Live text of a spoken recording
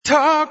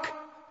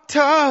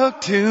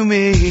Talk to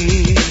me.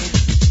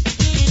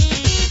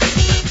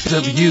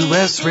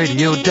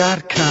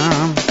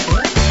 WSRadio.com.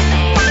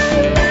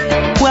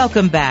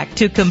 Welcome back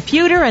to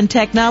Computer and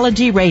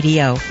Technology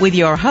Radio with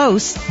your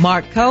hosts,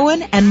 Mark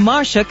Cohen and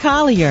Marcia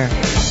Collier.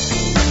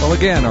 Well,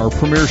 again, our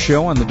premiere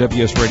show on the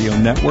WS Radio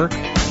Network.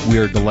 We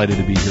are delighted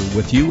to be here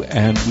with you,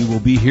 and we will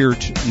be here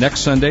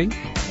next Sunday,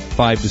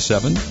 5 to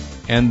 7,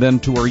 and then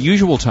to our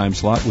usual time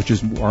slot, which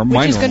is our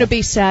Which is going to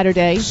be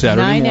Saturday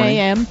 9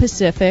 a.m.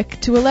 Pacific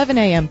to 11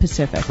 a.m.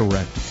 Pacific.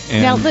 Correct.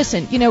 And now,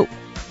 listen,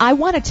 I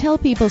want to tell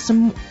people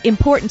some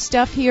important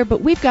stuff here,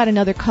 but we've got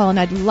another call, and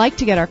I'd like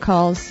to get our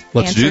calls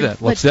Let's answered. do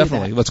that. Let's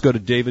definitely. Let's go to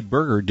David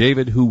Berger.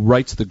 David, who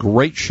writes the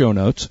great show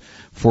notes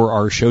for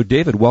our show.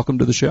 David, welcome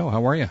to the show.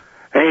 How are you?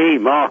 Hey,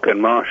 Mark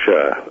and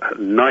Marcia.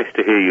 Nice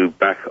to hear you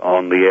back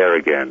on the air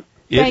again.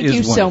 Thank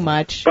you so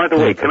much. By the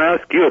way, can I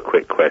ask you a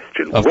quick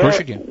question? Of course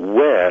you can.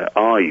 Where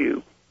are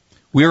you?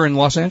 We're in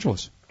Los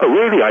Angeles. Oh,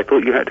 really? I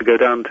thought you had to go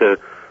down to...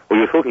 Well,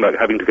 you were talking about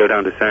having to go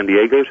down to San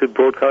Diego to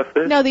broadcast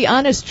this? No, the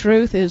honest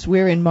truth is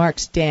we're in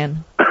Mark's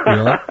den. We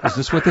are? Is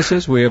this what this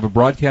is? We have a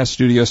broadcast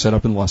studio set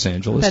up in Los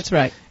Angeles. That's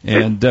right.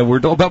 And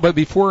but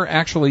before,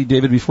 actually,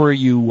 David, before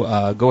you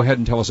go ahead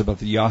and tell us about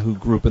the Yahoo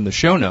group and the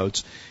show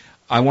notes,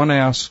 I want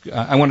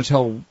to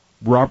tell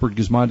Robert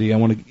Gismondi, I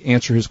want to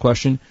answer his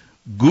question.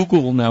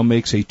 Google now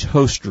makes a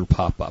toaster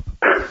pop up.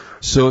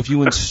 So if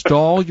you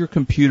install your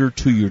computer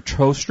to your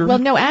toaster... Well,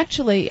 no,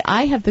 actually,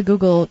 I have the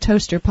Google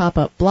Toaster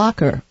pop-up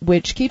blocker,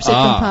 which keeps it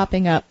from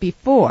popping up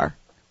before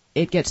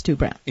it gets too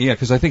brown. Yeah,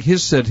 because I think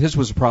his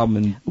was a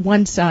problem in...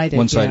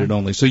 One-sided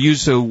only. So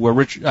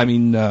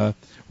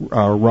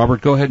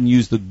Robert, go ahead and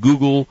use the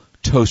Google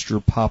Toaster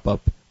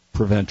pop-up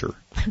preventer.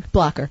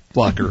 Blocker.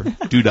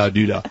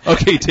 Doo-dah.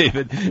 Okay,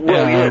 David.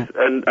 Well, yes,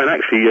 and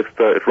actually, if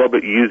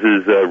Robert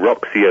uses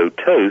Roxio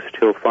toast,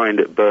 he'll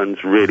find it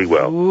burns really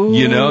well.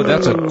 Ooh,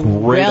 that's a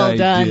great idea.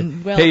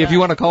 Done. Well done. If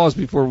you want to call us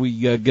before we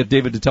get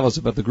David to tell us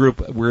about the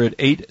group, we're at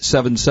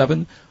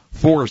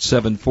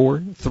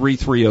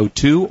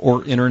 877-474-3302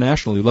 or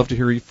internationally. We'd love to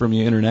hear from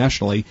you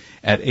internationally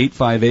at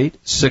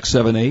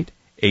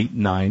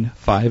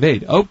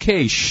 858-678-8958.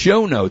 Okay,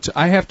 show notes.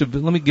 Let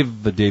me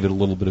give David a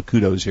little bit of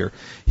kudos here.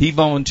 He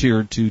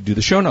volunteered to do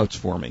the show notes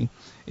for me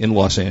in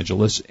Los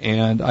Angeles,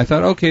 and I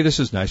thought, okay,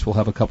 this is nice. We'll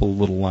have a couple of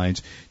little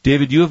lines.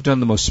 David, you have done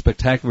the most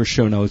spectacular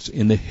show notes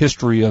in the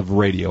history of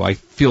radio. I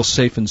feel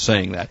safe in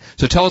saying that.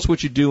 So tell us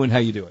what you do and how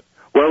you do it.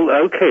 Well,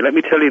 okay, let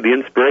me tell you the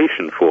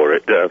inspiration for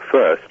it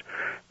first.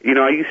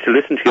 I used to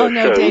listen to your show.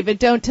 Oh, no, David,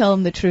 don't tell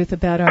him the truth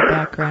about our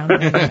background.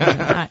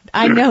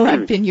 I know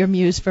I've been your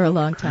muse for a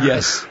long time.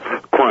 Yes.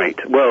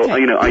 Quite. Well,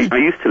 I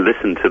used to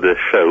listen to the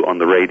show on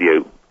the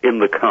radio in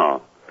the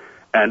car,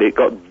 and it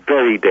got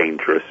very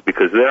dangerous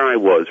because there I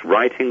was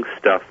writing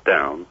stuff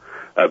down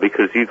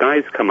because you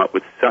guys come up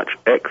with such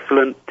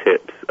excellent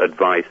tips,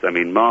 advice. I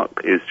mean,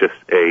 Mark is just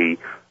a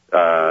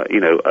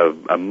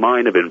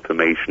mine of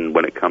information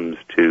when it comes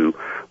to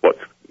what's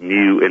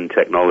new in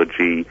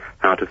technology,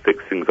 how to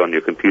fix things on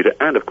your computer,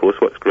 and, of course,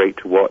 what's great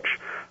to watch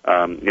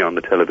on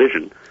the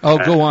television. Oh,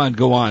 go on.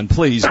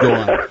 Please, go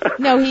on.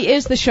 No, he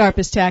is the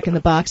sharpest tack in the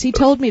box. He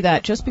told me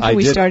that just before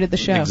we started the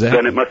show. Exactly.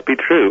 Then it must be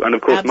true. And, of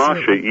course,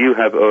 Marcia, you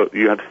have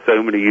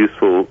so many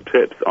useful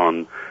tips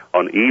on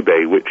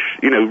eBay, which,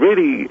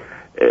 really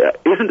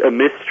isn't a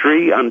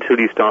mystery until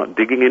you start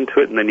digging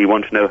into it, and then you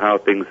want to know how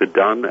things are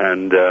done,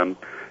 and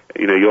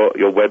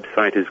your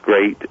website is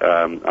great,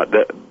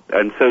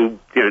 and so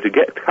to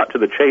get cut to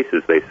the chase,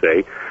 as they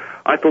say,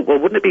 I thought, well,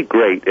 wouldn't it be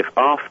great if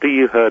after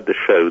you heard the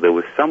show there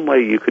was somewhere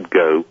you could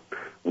go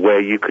where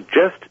you could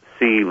just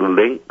see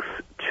links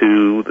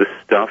to the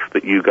stuff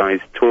that you guys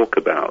talk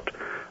about?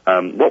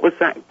 What was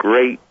that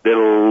great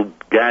little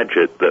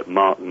gadget that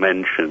Mark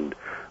mentioned?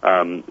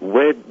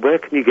 Where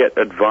can you get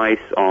advice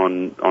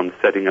on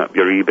setting up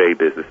your eBay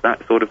business,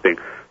 that sort of thing?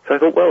 So I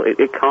thought, well,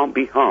 it can't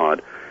be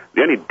hard.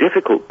 The only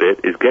difficult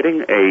bit is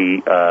getting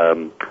a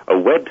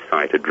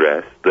website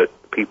address that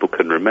people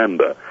can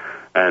remember.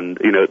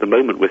 And, at the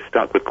moment we're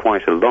stuck with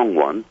quite a long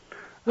one.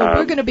 Well,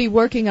 we're going to be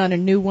working on a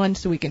new one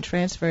so we can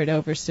transfer it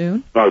over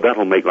soon. Oh,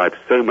 that'll make life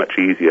so much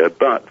easier.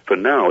 But for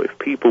now, if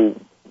people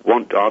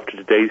want, after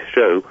today's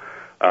show,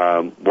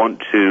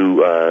 want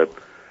to...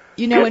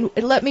 and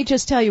let me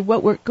just tell you,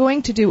 what we're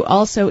going to do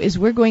also is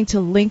we're going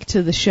to link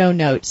to the show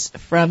notes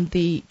from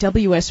the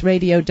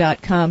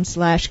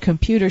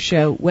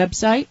WSRadio.com/computershow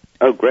website.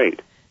 Oh,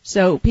 great.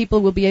 So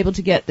people will be able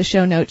to get the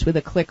show notes with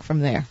a click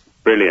from there.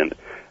 Brilliant.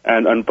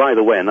 And by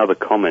the way, another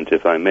comment,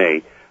 if I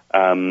may,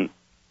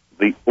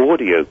 the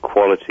audio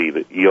quality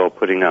that you're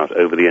putting out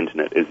over the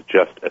Internet is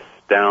just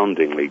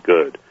astoundingly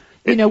good.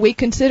 We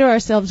consider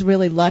ourselves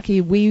really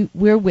lucky.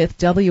 We're with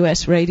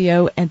WS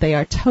Radio, and they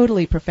are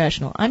totally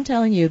professional. I'm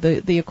telling you,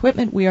 the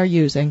equipment we are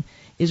using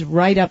is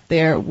right up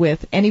there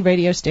with any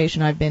radio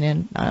station I've been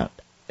in.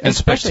 And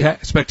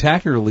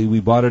spectacularly,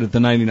 we bought it at the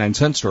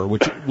 99-cent store,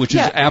 which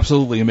is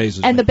absolutely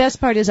amazing. And the best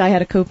part is I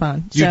had a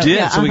coupon. You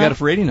did? So we got it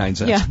for 89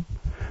 cents. Yeah.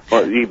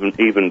 Well,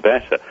 even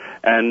better.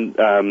 And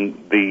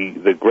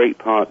the great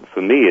part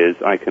for me is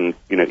I can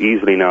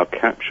easily now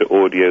capture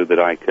audio that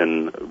I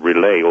can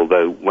relay.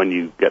 Although when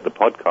you get the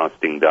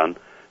podcasting done,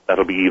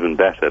 that'll be even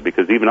better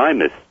because even I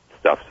miss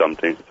stuff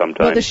sometimes.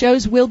 Well, the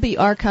shows will be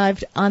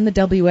archived on the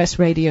WS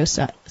Radio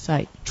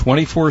site.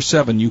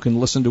 24/7, you can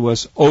listen to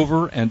us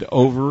over and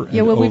over and over.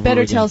 Yeah, well, we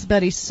better again. tell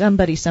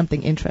somebody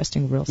something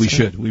interesting real soon. We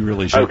should. We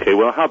really should. Okay,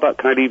 well, how about,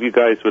 can I leave you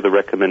guys with a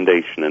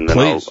recommendation, and then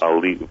Please.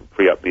 I'll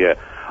free up the air.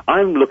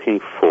 I'm looking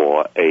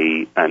for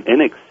an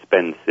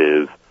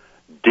inexpensive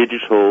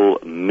digital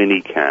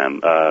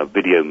minicam,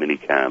 video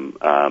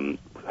minicam,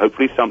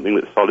 hopefully something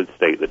that's solid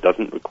state that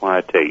doesn't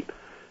require tape,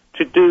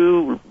 to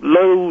do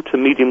low to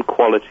medium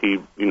quality,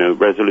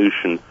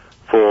 resolution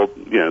for,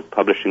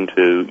 publishing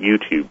to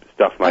YouTube,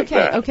 stuff like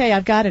that. Okay,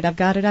 I've got it.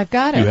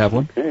 You have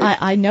one? Okay.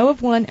 I know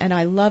of one, and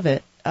I love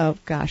it. Oh,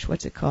 gosh,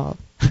 what's it called?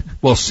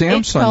 Well, Samsung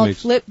It's called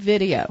makes... Flip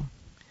Video.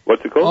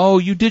 What's it called? Oh,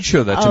 you did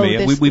show that to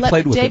me. We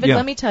played with David, it. Yeah.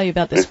 let me tell you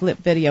about this Flip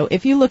Video.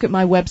 If you look at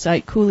my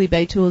website,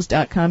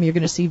 CooleyBayTools.com, you're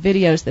going to see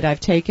videos that I've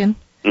taken.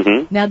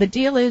 Mm-hmm. Now, the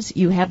deal is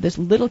you have this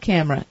little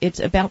camera. It's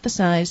about the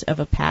size of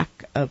a pack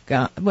of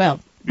gum. Well,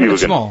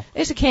 It's small.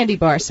 it's a candy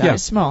bar size, Yeah.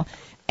 small.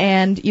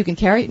 And you can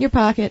carry it in your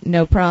pocket,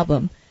 no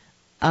problem.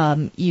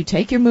 You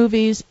take your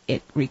movies,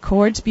 it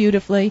records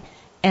beautifully,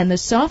 and the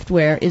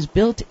software is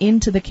built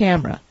into the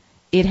camera.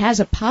 It has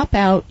a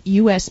pop-out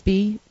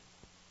USB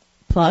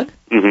plug.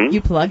 Mm-hmm.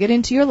 You plug it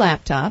into your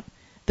laptop.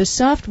 The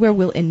software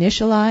will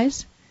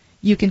initialize.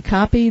 You can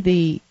copy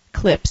the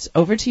clips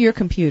over to your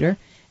computer,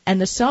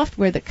 and the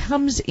software that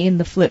comes in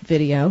the Flip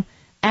Video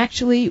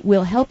actually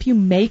will help you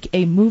make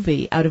a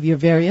movie out of your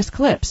various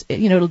clips.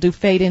 It'll do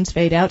fade-ins,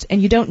 fade-outs,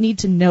 and you don't need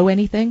to know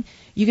anything.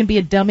 You can be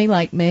a dummy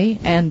like me,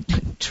 and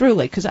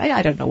truly, because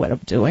I don't know what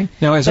I'm doing.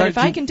 Now, But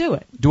I can do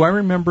it. Do I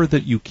remember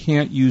that you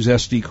can't use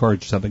SD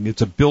cards or something?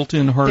 It's a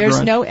built-in hard drive?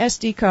 There's no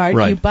SD card.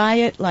 Right. You buy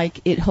it like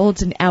it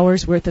holds an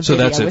hour's worth of So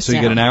video that's it. with So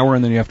you get sound. an hour,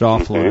 and then you have to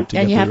offload it.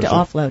 And you have to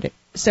offload it.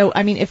 So,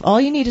 if all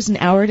you need is an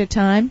hour at a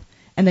time,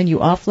 and then you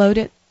offload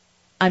it,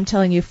 I'm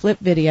telling you, Flip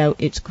Video,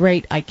 it's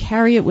great. I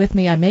carry it with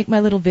me. I make my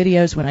little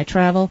videos when I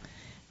travel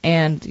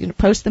and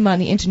post them on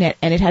the Internet,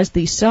 and it has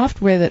the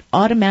software that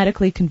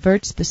automatically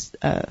converts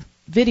the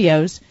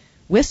videos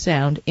with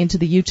sound into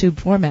the YouTube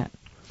format.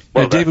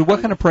 Now, David,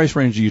 what kind of price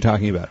range are you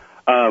talking about?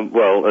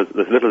 Well, as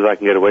little as I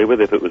can get away with,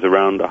 if it was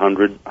around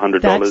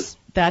 $100.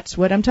 That's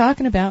what I'm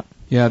talking about.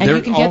 Yeah, and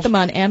you can get them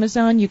on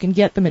Amazon. You can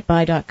get them at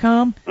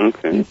buy.com.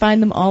 Okay. You can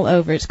find them all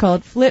over. It's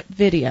called Flip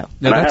Video.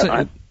 Now, And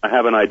that's I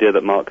have an idea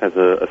that Mark has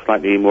a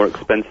slightly more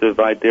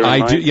expensive idea in I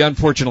mind. do. Yeah,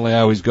 unfortunately,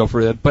 I always go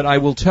for that. But I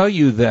will tell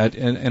you that,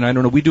 and I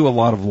don't know, we do a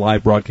lot of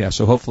live broadcasts,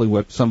 so hopefully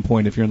at some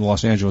point, if you're in the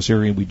Los Angeles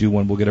area and we do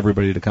one, we'll get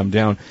everybody to come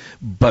down.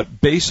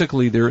 But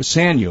basically,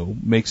 Sanyo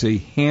makes a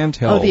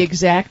handheld. Oh, the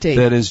Exacti.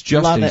 That is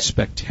just Love a it.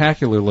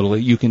 spectacular little.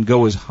 You can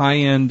go as high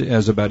end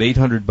as about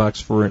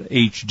 $800 for an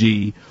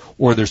HD,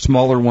 or their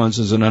smaller ones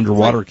as an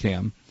underwater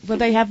cam. Well,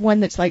 they have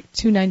one that's like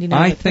 $299.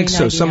 I think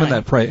so. Some of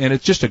that price, and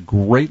it's just a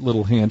great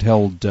little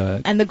handheld.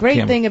 And the great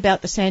camera. thing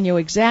about the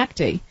Sanyo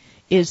Exacti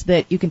is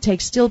that you can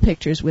take still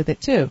pictures with it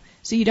too.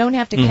 So you don't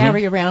have to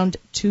carry around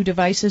two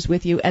devices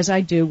with you, as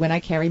I do when I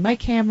carry my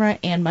camera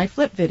and my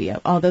Flip Video.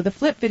 Although the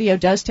Flip Video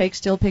does take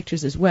still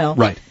pictures as well.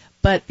 Right.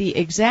 But the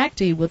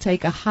Exacti will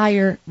take a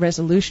higher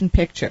resolution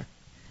picture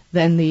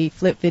than the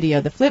Flip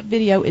Video. The Flip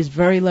Video is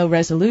very low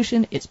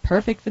resolution. It's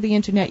perfect for the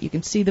Internet. You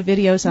can see the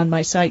videos on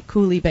my site,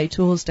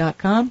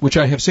 CooleyBayTools.com. Which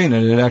I have seen,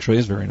 and it actually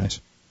is very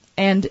nice.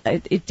 And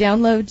it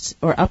downloads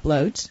or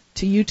uploads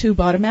to YouTube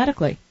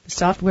automatically. The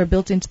software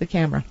built into the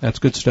camera. That's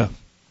good stuff.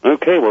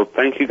 Okay, well,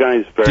 thank you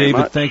guys very much.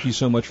 David, thank you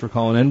so much for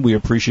calling in. We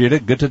appreciate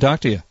it. Good to talk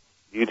to you.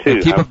 You too.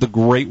 And keep up the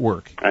great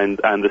work. And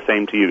the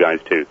same to you guys,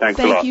 too. Thanks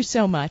a lot. Thank you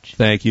so much.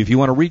 Thank you. If you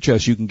want to reach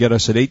us, you can get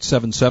us at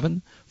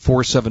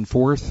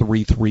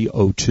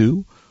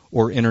 877-474-3302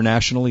 or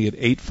internationally at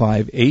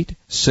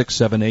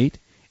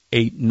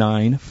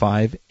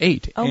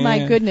 858-678-8958. Oh,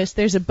 my goodness.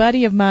 There's a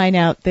buddy of mine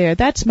out there.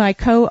 That's my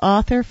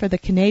co-author for the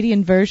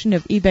Canadian version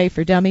of eBay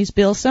for Dummies,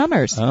 Bill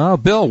Summers. Oh,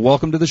 Bill,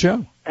 welcome to the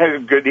show. Hey,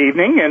 good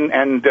evening,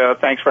 and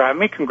thanks for having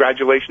me.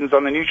 Congratulations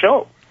on the new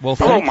show. Well,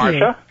 Hello, thank you.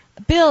 Marcia.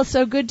 Bill,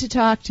 so good to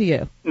talk to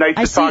you. Nice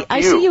to talk to you.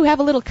 I see you have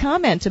a little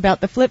comment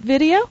about the Flip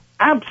Video.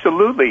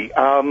 Absolutely.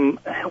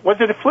 Was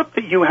it a flip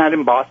that you had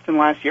in Boston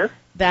last year?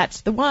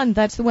 That's the one.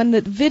 That's the one.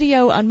 That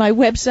video on my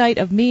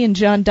website of me and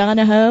John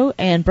Donahoe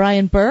and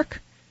Brian Burke.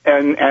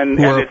 And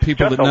Who are it's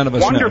people just that none of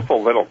us know. a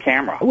wonderful little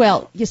camera.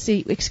 Well, you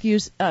see,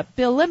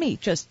 Bill, let me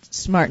just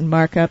smarten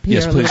Mark up here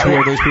Yes, a please. little Who bit.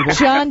 are those people?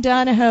 John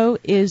Donahoe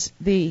is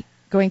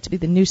going to be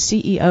the new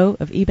CEO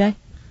of eBay.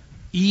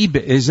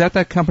 eBay. Is that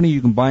company you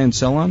can buy and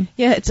sell on?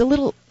 Yeah, it's a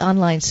little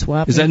online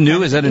swap. Is that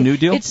new? Is that a new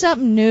deal? It's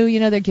something new.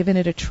 They're giving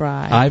it a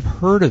try. I've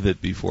heard of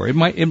it before. It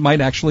might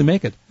actually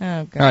make it.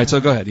 Oh, God. All right,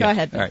 so go ahead. Go Yeah.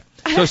 ahead. All right.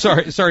 So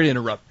sorry to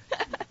interrupt.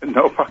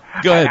 No.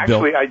 Go ahead,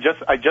 Bill. Actually,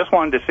 I just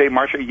wanted to say,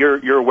 Marcia,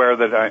 you're aware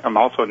that I'm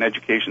also an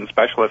education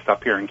specialist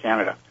up here in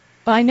Canada.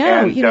 I know.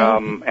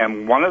 And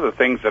and one of the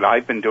things that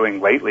I've been doing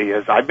lately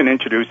is I've been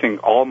introducing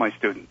all my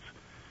students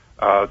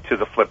to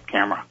the Flip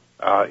camera.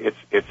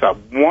 It's a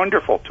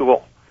wonderful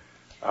tool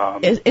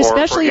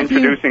especially for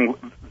introducing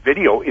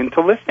video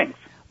into listings.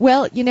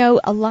 Well, you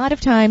know, a lot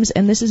of times,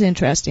 and this is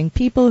interesting,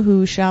 people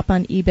who shop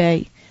on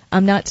eBay,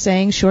 I'm not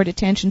saying short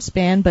attention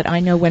span, but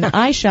I know when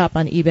I shop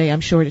on eBay,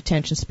 I'm short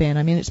attention span.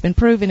 I mean, it's been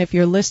proven if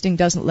your listing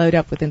doesn't load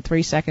up within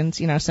 3 seconds,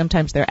 you know,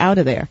 sometimes they're out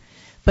of there.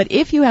 But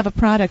if you have a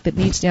product that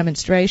needs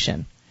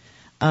demonstration,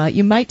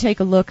 you might take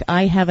a look.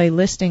 I have a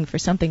listing for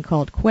something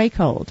called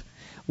Quakehold,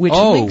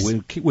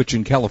 which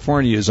in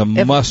California is a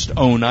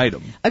must-own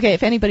item. Okay,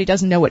 if anybody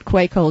doesn't know what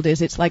Quakehold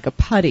is, it's like a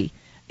putty.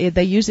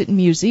 They use it in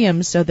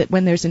museums so that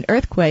when there's an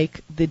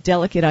earthquake, the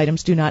delicate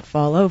items do not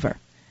fall over.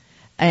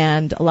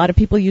 And a lot of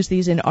people use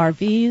these in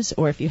RVs,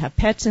 or if you have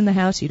pets in the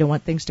house, you don't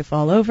want things to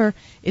fall over.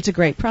 It's a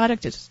great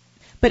product.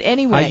 But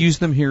anyway, I use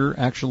them here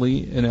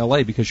actually in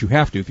LA because you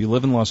have to. If you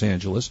live in Los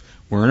Angeles,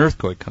 we're an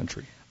earthquake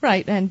country.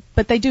 Right,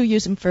 but they do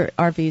use them for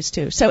RVs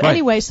too. So right.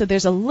 Anyway, so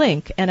there's a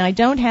link, and I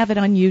don't have it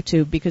on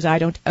YouTube because I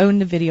don't own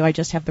the video. I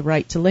just have the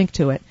right to link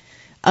to it,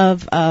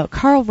 of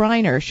Carl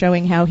Reiner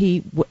showing how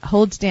he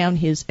holds down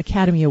his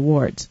Academy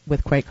Awards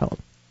with Quakehold.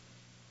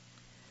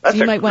 That's so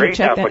you a might want to great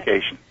check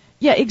application. That.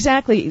 Yeah,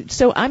 exactly.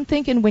 So I'm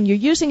thinking when you're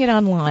using it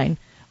online,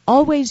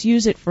 always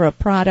use it for a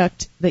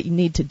product that you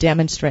need to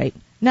demonstrate,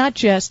 not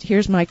just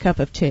here's my cup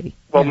of tea.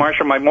 Well,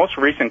 Marsha, my most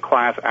recent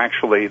class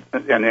actually,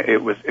 and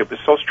it was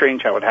so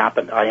strange how it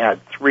happened. I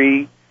had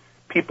 3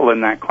 people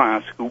in that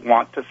class who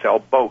want to sell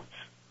boats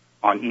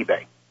on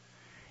eBay,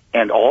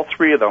 and all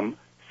 3 of them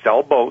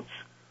sell boats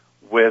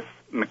with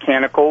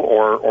mechanical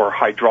or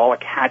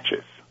hydraulic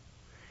hatches.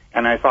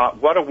 And I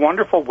thought, what a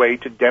wonderful way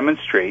to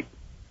demonstrate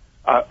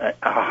a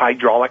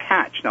hydraulic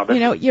hatch. Now, you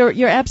know,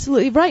 you're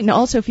absolutely right. And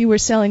also, if you were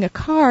selling a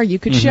car, you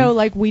could show,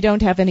 like, we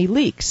don't have any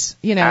leaks.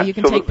 You know, Absolutely.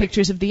 You can take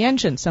pictures of the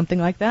engine, something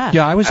like that.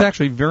 Yeah, I was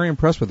actually very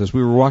impressed with this.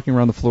 We were walking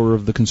around the floor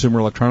of the Consumer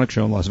Electronics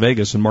Show in Las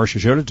Vegas, and Marcia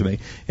showed it to me.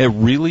 It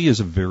really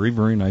is a very,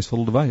 very nice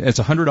little device. It's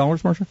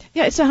 $100, Marcia?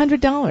 Yeah, it's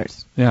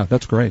 $100. Yeah,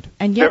 that's great.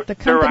 And yet the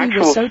company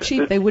was so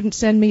cheap, they wouldn't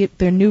send me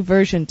their new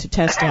version to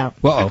test out.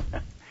 Uh-oh.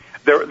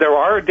 There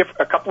are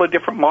a couple of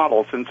different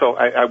models, and so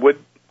I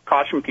would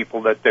caution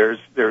people that there's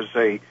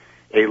a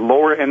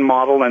lower end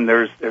model and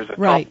there's a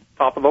right.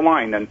 top of the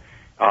line. And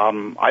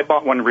I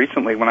bought one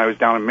recently when I was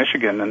down in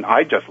Michigan, and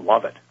I just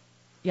love it.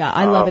 Yeah,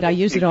 I love it. I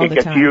use it all the time.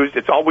 It gets used.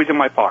 It's always in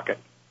my pocket.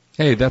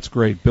 Hey, that's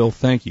great, Bill.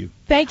 Thank you.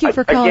 Thank you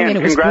for calling again, in.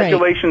 It was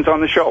congratulations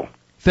on the show.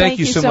 Thank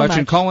you so much.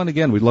 And call in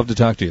again. We'd love to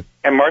talk to you.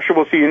 And Marcia,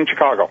 we'll see you in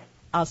Chicago.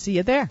 I'll see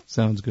you there.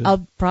 Sounds good.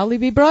 I'll probably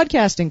be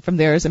broadcasting from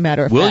there, as a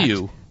matter of fact. Will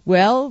you?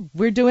 Well,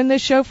 we're doing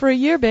this show for a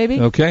year, baby.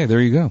 Okay,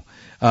 there you go.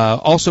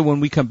 Also, when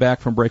we come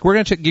back from break, we're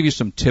going to give you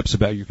some tips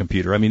about your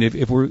computer. I mean,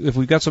 if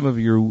we've got some of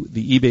the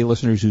eBay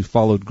listeners who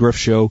followed Griff's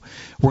show,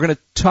 we're going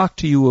to talk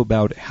to you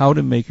about how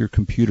to make your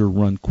computer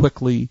run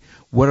quickly.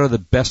 What are the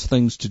best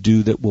things to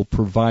do that will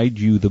provide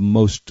you the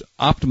most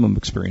optimum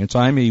experience?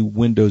 I'm a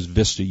Windows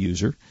Vista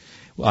user.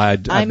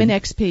 I'm an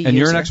XP user. And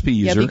you're an XP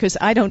user. Yeah, because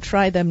I don't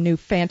try them new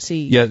fancy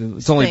Yeah,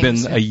 it's only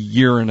things. been a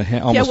year and a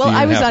half, almost Yeah, well, a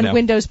year and a half I was on now.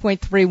 Windows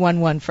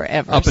 .311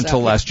 forever. Up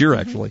until last year,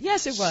 actually.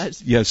 Yes, it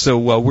was. Yeah, so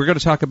we're going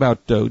to talk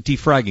about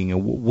defragging.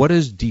 What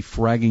is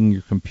defragging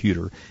your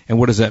computer, and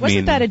what does that mean?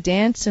 Wasn't that a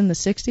dance in the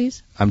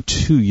 60s? I'm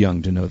too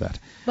young to know that.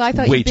 Well, I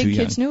thought Way you big too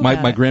kids young. knew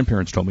about My it.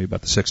 grandparents told me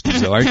about the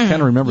 60s, though. I kind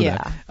of remember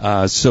Yeah.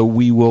 that. So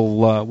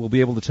we'll be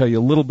able to tell you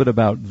a little bit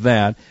about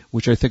that,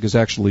 which I think is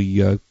actually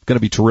going to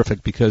be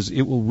terrific because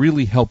it will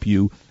really help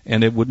you,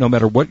 and it would, no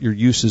matter what your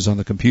use is on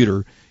the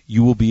computer,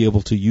 you will be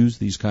able to use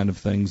these kind of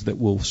things that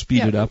will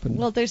speed it up.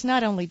 Well, there's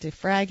not only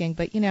defragging,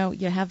 but,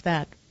 you have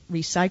that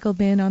recycle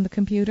bin on the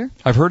computer.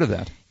 I've heard of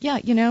that. Yeah,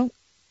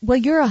 well,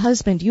 you're a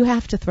husband. You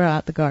have to throw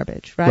out the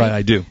garbage, right? Right,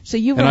 I do. So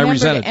you And I remember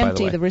resent to it, by the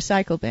empty way. the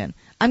recycle bin.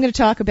 I'm going to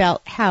talk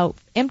about how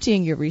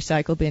emptying your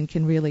recycle bin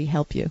can really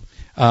help you.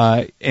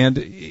 And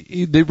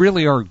they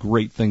really are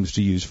great things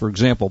to use. For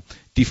example,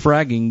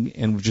 defragging,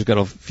 and we've just got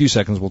a few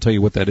seconds, we'll tell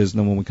you what that is, and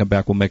then when we come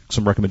back, we'll make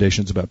some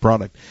recommendations about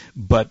product.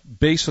 But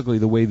basically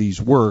the way these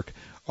work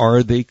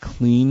are they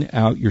clean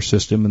out your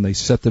system and they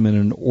set them in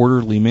an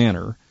orderly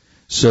manner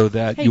so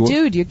that Hey,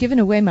 dude, you're giving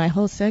away my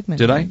whole segment.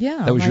 Did I?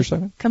 Yeah. That was your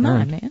segment? Come All on,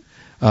 right. man.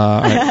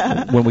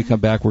 When we come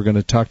back, we're going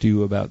to talk to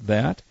you about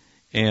that.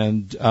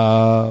 And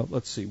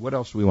let's see, what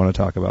else do we want to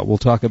talk about? We'll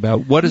talk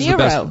about what is Nero.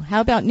 the best.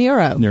 How about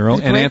Nero? Nero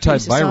It's a and great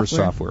piece of antivirus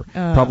software.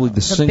 software. Probably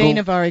the single bane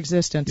of our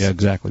existence. Yeah,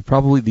 exactly.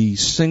 Probably the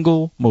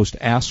single most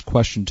asked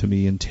question to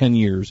me in 10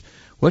 years.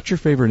 What's your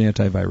favorite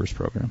antivirus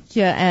program?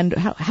 Yeah, and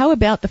how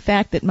about the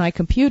fact that my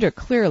computer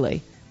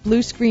clearly,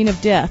 blue screen of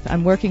death,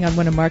 I'm working on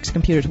one of Mark's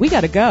computers. We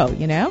got to go,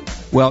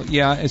 Well,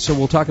 yeah, and so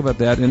we'll talk about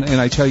that. And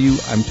I'm telling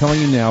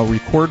you now,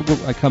 record when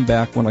I come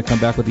back with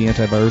the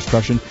antivirus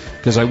question,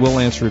 because I will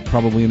answer it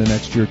probably in the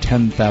next year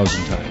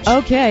 10,000 times.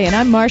 Okay, and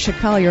I'm Marcia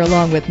Collier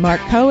along with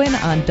Mark Cohen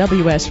on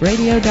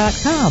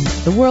WSRadio.com,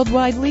 the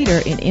worldwide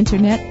leader in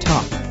Internet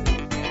talk.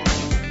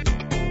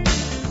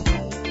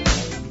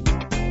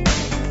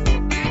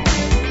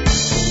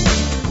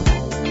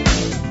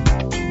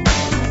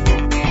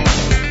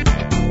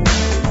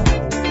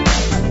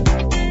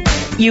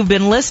 You've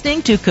been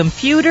listening to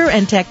Computer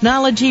and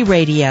Technology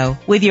Radio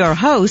with your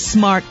hosts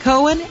Mark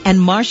Cohen and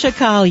Marcia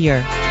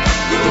Collier.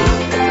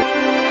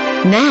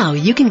 Now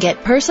you can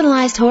get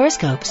personalized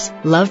horoscopes,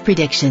 love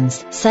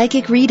predictions,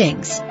 psychic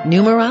readings,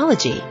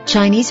 numerology,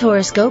 Chinese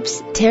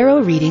horoscopes,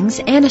 tarot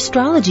readings, and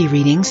astrology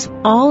readings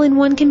all in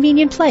one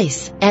convenient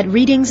place at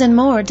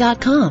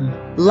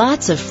readingsandmore.com.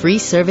 Lots of free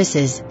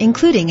services,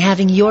 including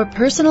having your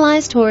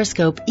personalized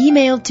horoscope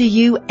emailed to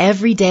you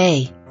every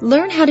day.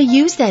 Learn how to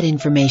use that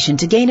information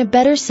to gain a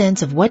better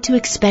sense of what to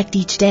expect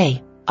each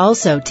day.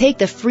 Also, take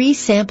the free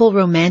sample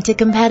romantic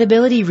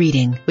compatibility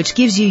reading, which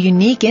gives you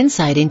unique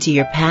insight into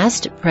your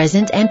past,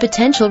 present, and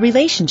potential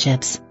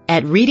relationships.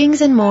 At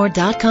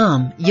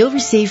readingsandmore.com, you'll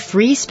receive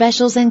free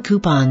specials and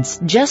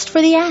coupons just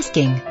for the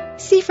asking.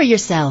 See for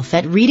yourself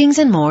at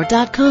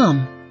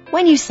readingsandmore.com.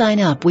 When you sign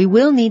up, we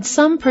will need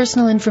some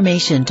personal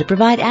information to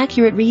provide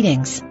accurate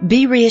readings.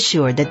 Be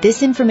reassured that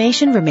this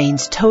information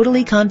remains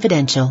totally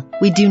confidential.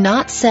 We do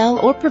not sell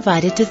or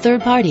provide it to third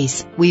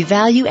parties. We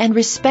value and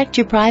respect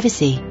your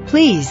privacy.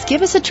 Please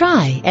give us a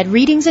try at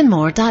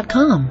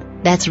readingsandmore.com.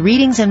 That's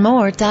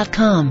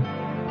readingsandmore.com.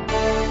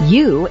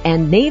 You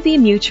and Navy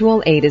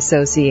Mutual Aid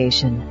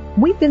Association.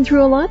 We've been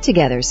through a lot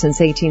together since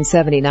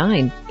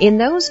 1879. In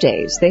those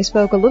days, they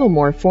spoke a little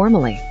more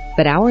formally,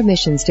 but our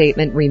mission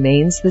statement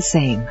remains the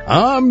same.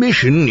 Our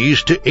mission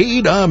is to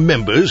aid our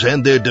members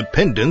and their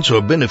dependents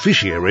or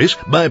beneficiaries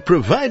by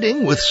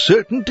providing with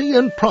certainty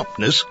and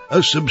promptness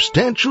a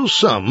substantial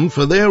sum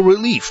for their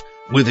relief,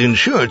 with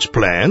insurance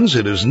plans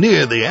at as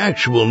near the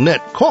actual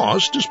net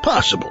cost as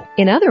possible.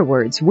 In other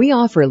words, we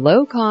offer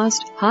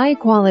low-cost,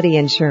 high-quality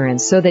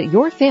insurance so that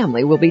your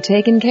family will be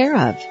taken care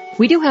of.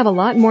 We do have a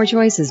lot more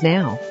choices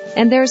now.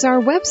 And there's our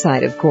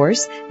website, of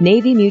course,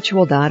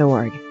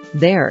 NavyMutual.org.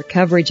 There,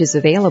 coverage is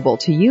available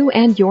to you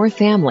and your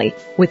family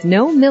with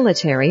no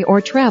military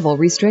or travel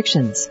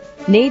restrictions.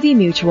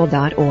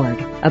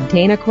 NavyMutual.org.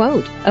 Obtain a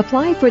quote,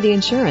 apply for the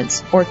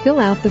insurance, or fill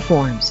out the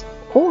forms.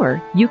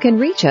 Or you can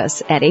reach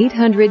us at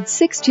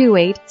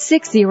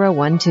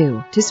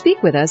 800-628-6012 to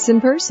speak with us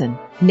in person.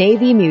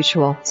 Navy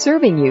Mutual,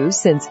 serving you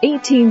since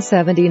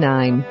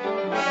 1879.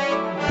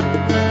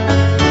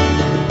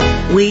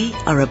 We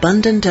are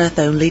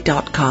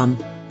AbundantEarthOnly.com,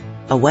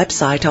 a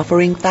website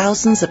offering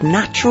thousands of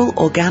natural,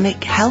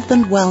 organic, health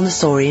and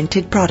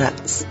wellness-oriented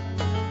products.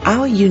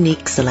 Our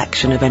unique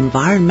selection of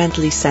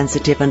environmentally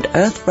sensitive and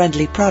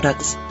earth-friendly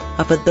products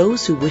are for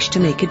those who wish to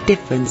make a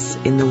difference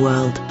in the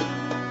world.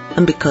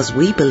 And because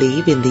we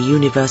believe in the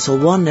universal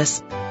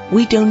oneness,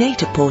 we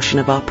donate a portion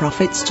of our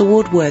profits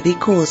toward worthy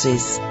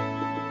causes.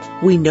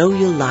 We know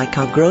you'll like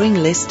our growing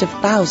list of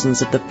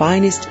thousands of the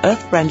finest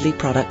earth-friendly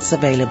products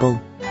available.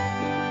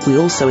 We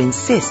also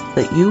insist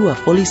that you are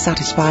fully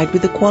satisfied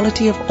with the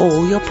quality of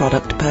all your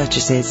product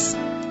purchases.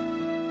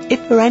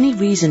 If for any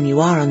reason you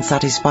are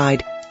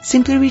unsatisfied,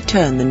 simply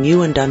return the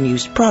new and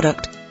unused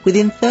product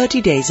within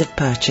 30 days of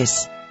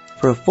purchase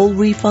for a full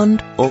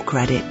refund or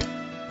credit,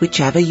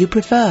 whichever you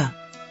prefer.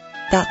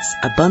 That's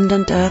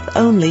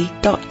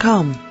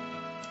AbundantEarthOnly.com.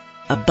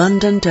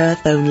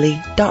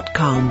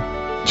 AbundantEarthOnly.com.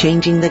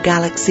 Changing the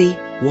galaxy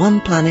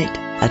one planet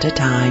at a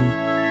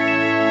time.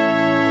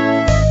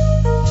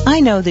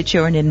 I know that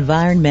you're an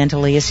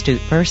environmentally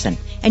astute person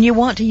and you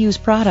want to use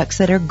products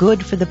that are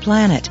good for the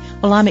planet.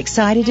 Well, I'm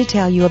excited to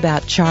tell you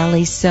about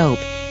Charlie's Soap.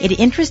 It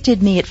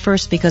interested me at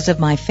first because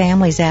of my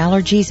family's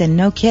allergies, and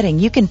no kidding,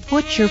 you can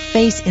put your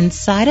face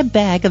inside a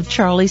bag of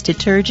Charlie's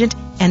detergent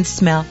and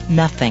smell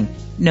nothing.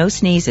 No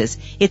sneezes.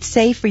 It's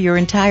safe for your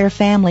entire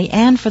family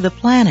and for the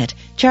planet.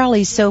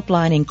 Charlie's Soap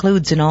line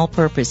includes an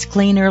all-purpose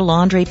cleaner,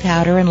 laundry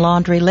powder, and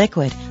laundry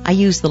liquid. I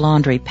use the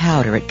laundry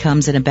powder. It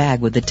comes in a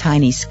bag with a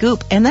tiny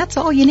scoop, and that's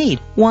all you need.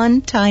 One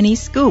tiny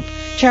scoop.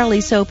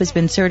 Charlie's Soap has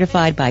been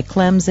certified by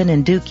Clemson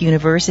and Duke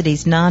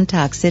University's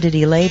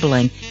non-toxicity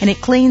labeling, and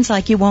it cleans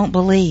like you won't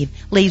believe.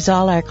 Leaves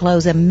all our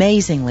clothes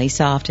amazingly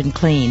soft and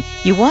clean.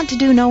 You want to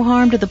do no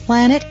harm to the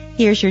planet?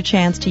 Here's your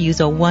chance to use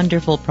a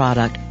wonderful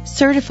product,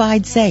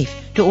 certified safe.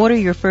 To order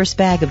your first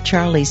bag of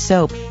Charlie's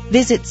Soap,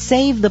 visit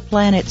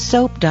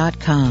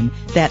SaveThePlanetSoap.com.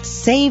 That's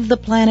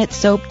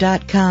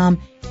SaveThePlanetSoap.com.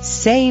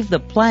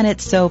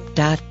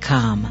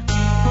 SaveThePlanetSoap.com.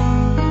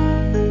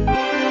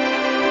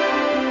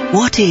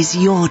 What is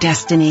your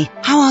destiny?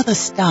 How are the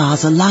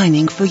stars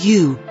aligning for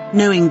you?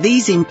 Knowing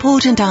these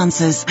important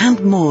answers and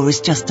more is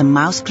just a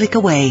mouse click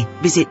away.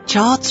 Visit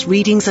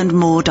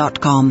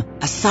chartsreadingsandmore.com,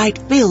 a site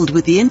filled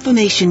with the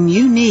information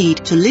you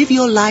need to live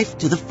your life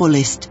to the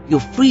fullest.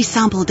 Your free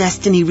sample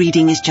destiny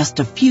reading is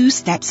just a few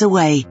steps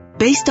away.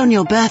 Based on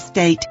your birth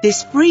date,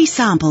 this free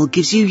sample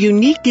gives you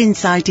unique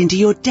insight into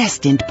your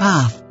destined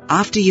path.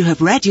 After you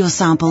have read your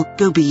sample,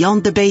 go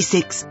beyond the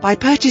basics by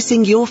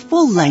purchasing your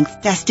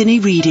full-length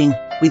destiny reading,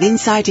 with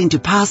insight into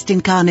past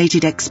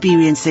incarnated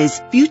experiences,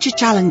 future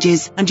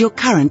challenges, and your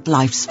current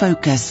life's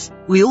focus.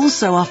 We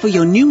also offer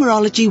your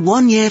numerology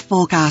 1-year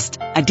forecast,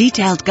 a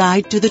detailed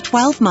guide to the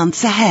 12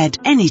 months ahead,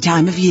 any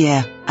time of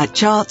year. At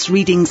Charts,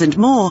 Readings and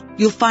More,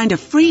 you'll find a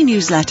free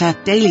newsletter,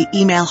 daily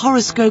email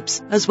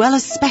horoscopes, as well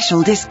as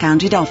special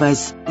discounted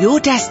offers.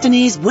 Your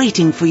destiny is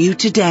waiting for you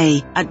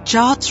today at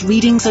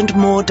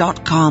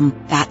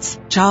chartsreadingsandmore.com. That's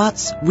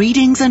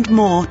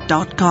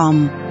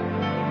chartsreadingsandmore.com.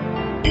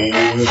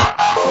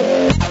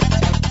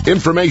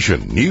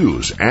 Information,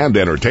 news, and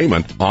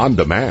entertainment on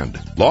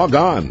demand. Log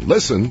on,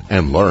 listen,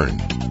 and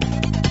learn.